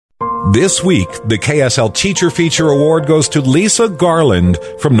This week, the KSL Teacher Feature Award goes to Lisa Garland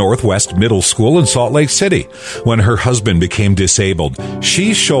from Northwest Middle School in Salt Lake City. When her husband became disabled,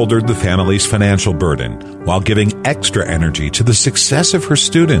 she shouldered the family's financial burden while giving extra energy to the success of her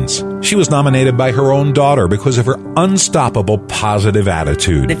students. She was nominated by her own daughter because of her unstoppable positive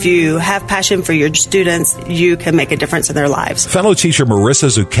attitude. If you have passion for your students, you can make a difference in their lives. Fellow teacher Marissa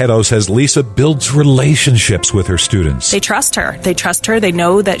Zucchetto says Lisa builds relationships with her students. They trust her. They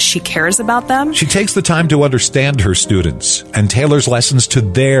know that she cares about them. She takes the time to understand her students and tailors lessons to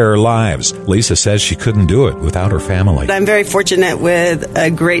their lives. Lisa says she couldn't do it without her family. I'm very fortunate with a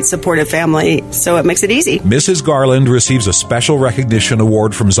great supportive family, so it makes it easy. Mrs. Garland receives a special recognition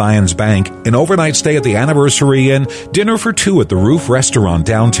award from Zions Bank, an overnight stay at the Anniversary Inn, dinner for two at the Roof Restaurant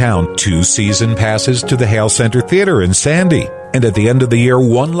downtown, 2 season passes to the Hale Center Theater in Sandy. And at the end of the year,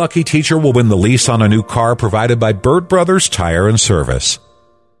 one lucky teacher will win the lease on a new car provided by Burt Brothers Tire and Service.